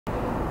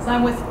So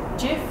I'm with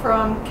Geoff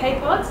from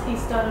K-Pod. He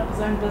started up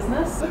his own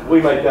business.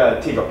 We make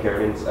teardrop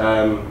caravans.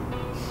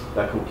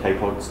 They're called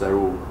K-Pods. They're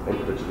all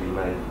individually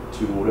made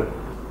to order.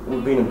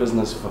 We've been in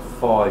business for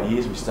 5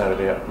 years. We started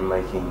out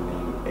making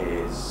them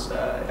as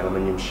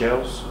aluminium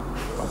shells.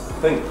 I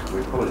think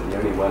we're probably the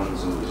only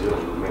ones in New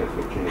Zealand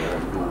manufacturing our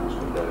own doors,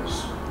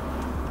 windows,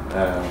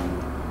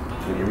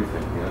 and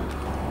everything. You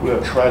know.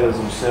 Our trailers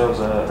themselves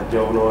are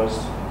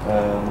galvanised.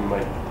 We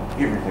make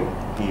everything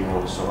here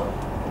on site,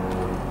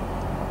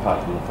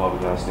 apart from the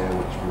fiberglass now,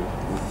 which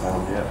we've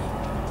found out.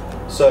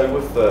 So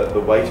with the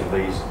weight of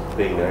these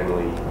being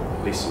only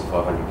less than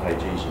 500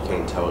 kgs, you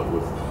can tow it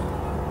with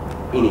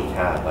any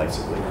car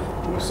basically.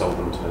 We sold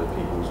them to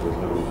people with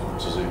little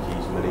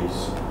Suzuki's, Minis,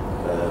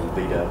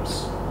 B-dubs.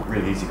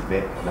 Really easy to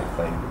back,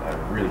 nothing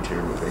really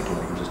terrible backing.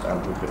 We can just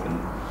unhook it and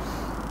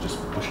just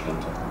push it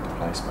into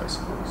place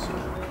basically. So,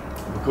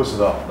 because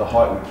of the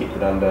height, we kept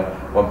it under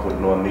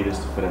 1.9 metres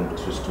to fit in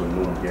just to a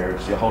normal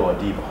garage. The whole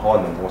idea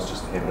behind them was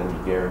just to have it in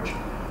your garage,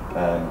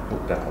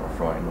 hooked up on a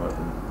Friday night,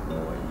 and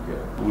away you go.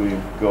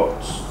 We've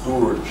got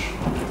storage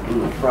in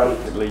the front.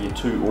 Your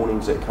 2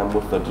 awnings that come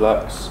with the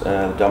deluxe,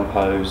 the dump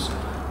hose,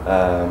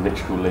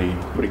 electrical lead.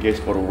 Put a gas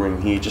bottle ring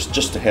here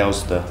just to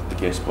house the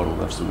gas bottle.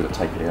 They've still got to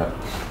take it out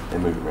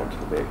and move it around to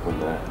the back when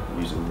they're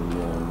using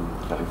the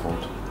cutting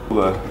font. All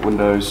the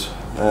windows,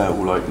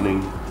 all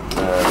opening,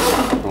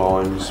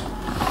 blinds,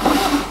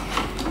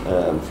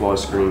 fly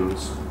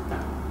screens,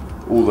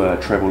 all the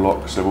travel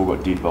locks. They've all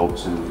got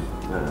deadbolts and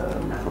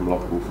from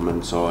lockable from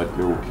inside.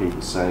 They're all keyed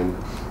the same.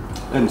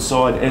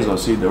 Inside, as I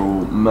said, they're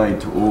all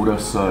made to order.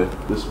 So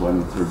this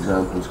one, for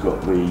example, has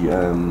got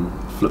the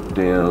flip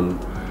down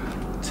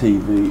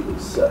TV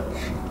as such.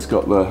 It's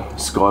got the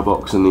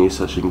skybox in there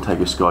so she can take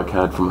her sky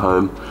card from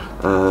home.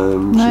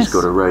 Nice. She's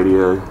got a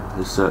radio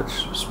as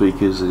such,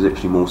 speakers. There's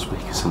actually more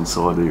speakers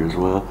inside there as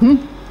well.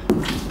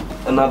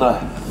 Another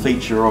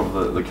feature of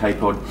the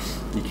K-Pod,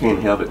 you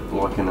can have it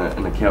like in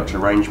a couch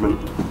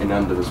arrangement, and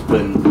under this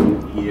bin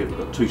here we've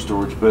got 2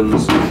 storage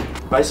bins.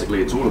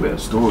 Basically it's all about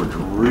storage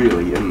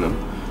really in them.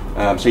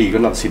 So you've got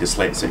another set of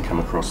slats that come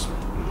across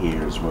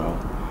here as well.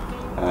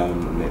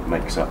 And that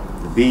makes up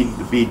the bed.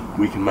 The bed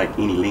we can make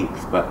any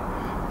length, but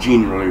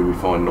generally we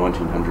find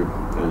 1900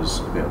 is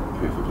about the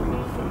perfect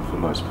length for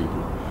most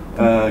people.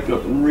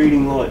 Got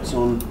reading lights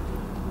on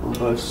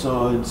both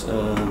sides.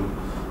 All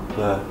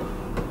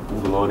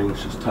the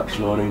lighting's just touch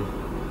lighting.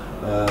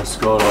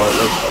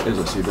 Skylight, as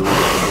I said, all the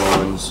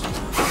blinds,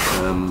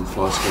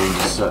 fly screens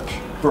as such.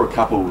 For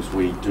couples,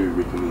 we do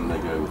recommend they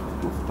go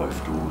with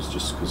both doors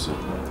just because of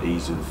the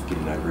ease of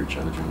getting over each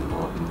other during the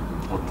night and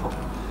whatnot.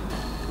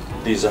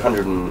 There's a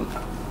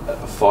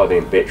 105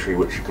 amp battery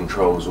which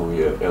controls all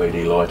your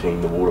LED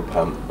lighting, the water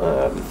pump,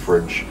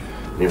 fridge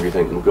and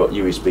everything. We've got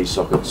USB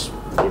sockets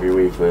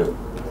everywhere for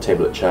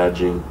tablet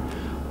charging,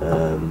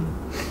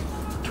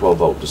 12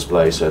 volt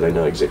display so they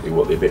know exactly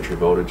what their battery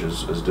voltage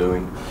is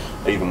doing.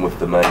 Even with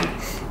the main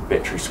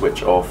battery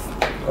switch off,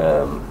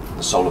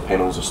 the solar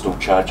panels are still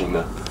charging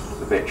the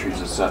batteries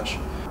as such.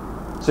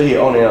 So yeah,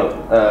 on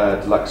our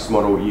deluxe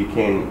model you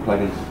can plug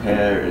into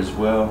power as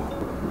well.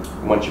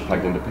 Once you're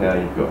plugged into power,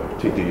 you've got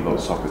 230 volt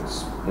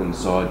sockets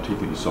inside,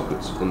 230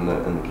 sockets in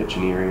the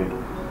kitchen area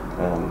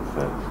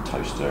for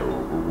toaster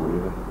or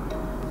whatever.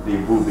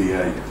 There will be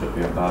a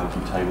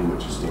barbecue table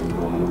which is standing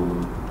on all of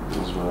them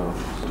as well.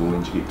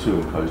 Awnings, you get 2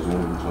 enclosed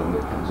awnings, one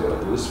that comes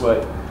out this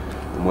way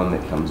and one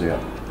that comes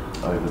out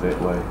over that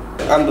way.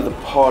 Under the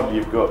pod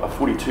you've got a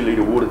 42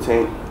 litre water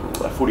tank,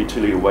 a 42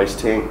 litre waste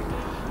tank.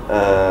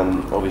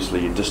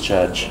 Obviously your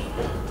discharge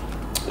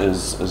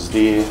is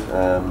there,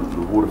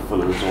 the water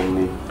filler is on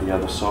the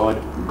other side.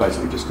 You've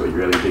basically just got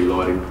your LED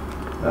lighting,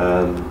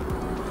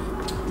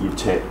 your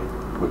tap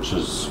which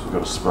has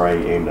got a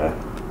spray and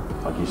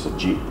I guess a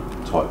jet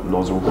type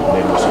nozzle, and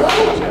that also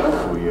comes out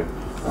for your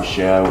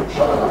shower which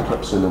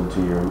clips in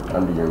into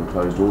under your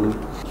enclosed awning.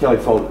 Kelly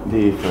font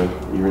there for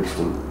your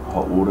instant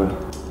hot water.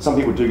 Some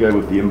people do go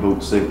with the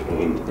inbuilt sink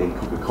and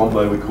cook a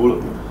combo, we call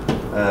it.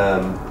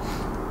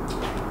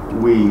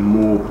 We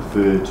more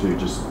prefer to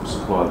just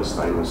supply the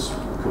stainless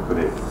cooker,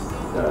 that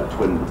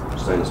twin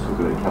stainless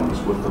cooker that comes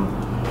with them.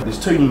 There's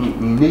 2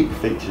 unique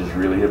features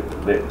really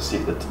that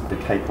set the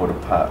K-Pod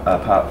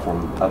apart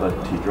from other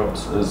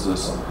teardrops. Is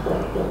this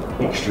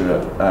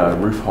extra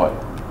roof height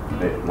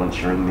that once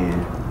you're in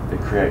there,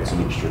 it creates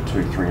an extra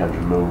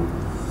 200-300 mil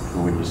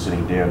for when you're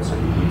sitting down so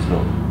your head's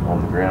not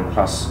on the ground.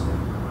 Plus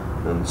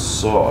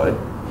inside,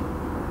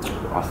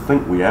 I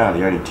think we are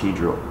the only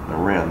teardrop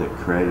around that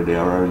created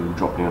our own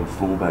drop-down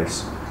floor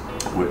base,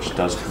 which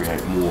does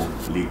create more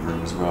leg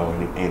room as well,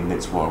 and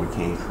that's why we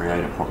can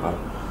create a proper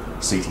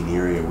seating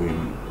area where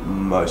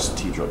most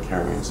teardrop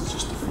caravans is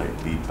just a flat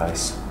bed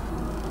base.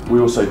 We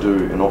also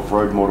do an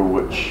off-road model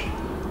which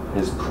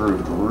has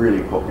proved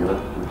really popular.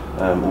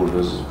 All it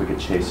is a bigger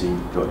chassis,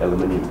 you've got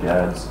aluminium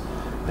guards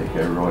that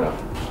go right up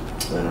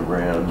and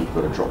around. You've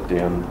got a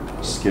drop-down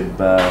skid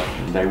bar.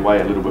 They weigh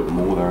a little bit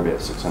more, they're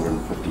about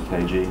 650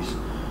 kgs.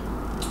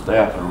 They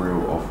are for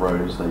real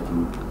off-roaders,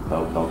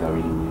 they'll go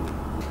anywhere.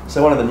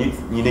 So one of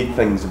the unique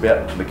things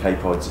about the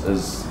K-Pods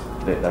is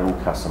that they're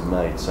all custom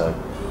made. So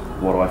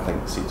what I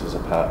think sets us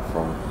apart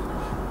from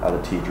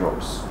other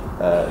teardrops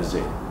is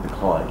that the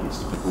client gets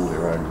to pick all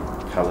their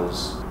own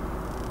colours,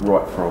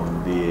 right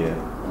from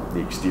the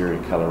exterior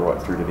colour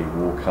right through to their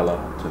wall colour,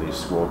 to their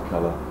squad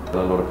colour. A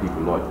lot of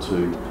people like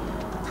to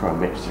try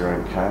and match their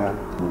own car.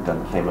 We've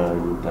done camo,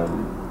 we've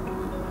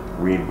done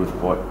red with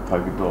white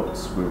polka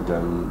dots, we've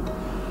done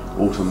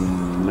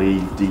autumn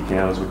leaf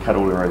decals, we cut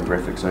all our own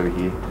graphics over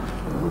here,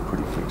 and we're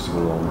pretty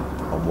flexible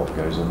on what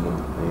goes in them,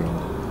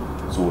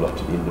 and it's all up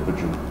to the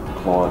individual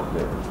client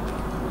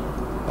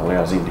that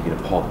allows them to get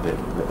a pod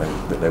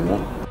that they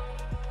want.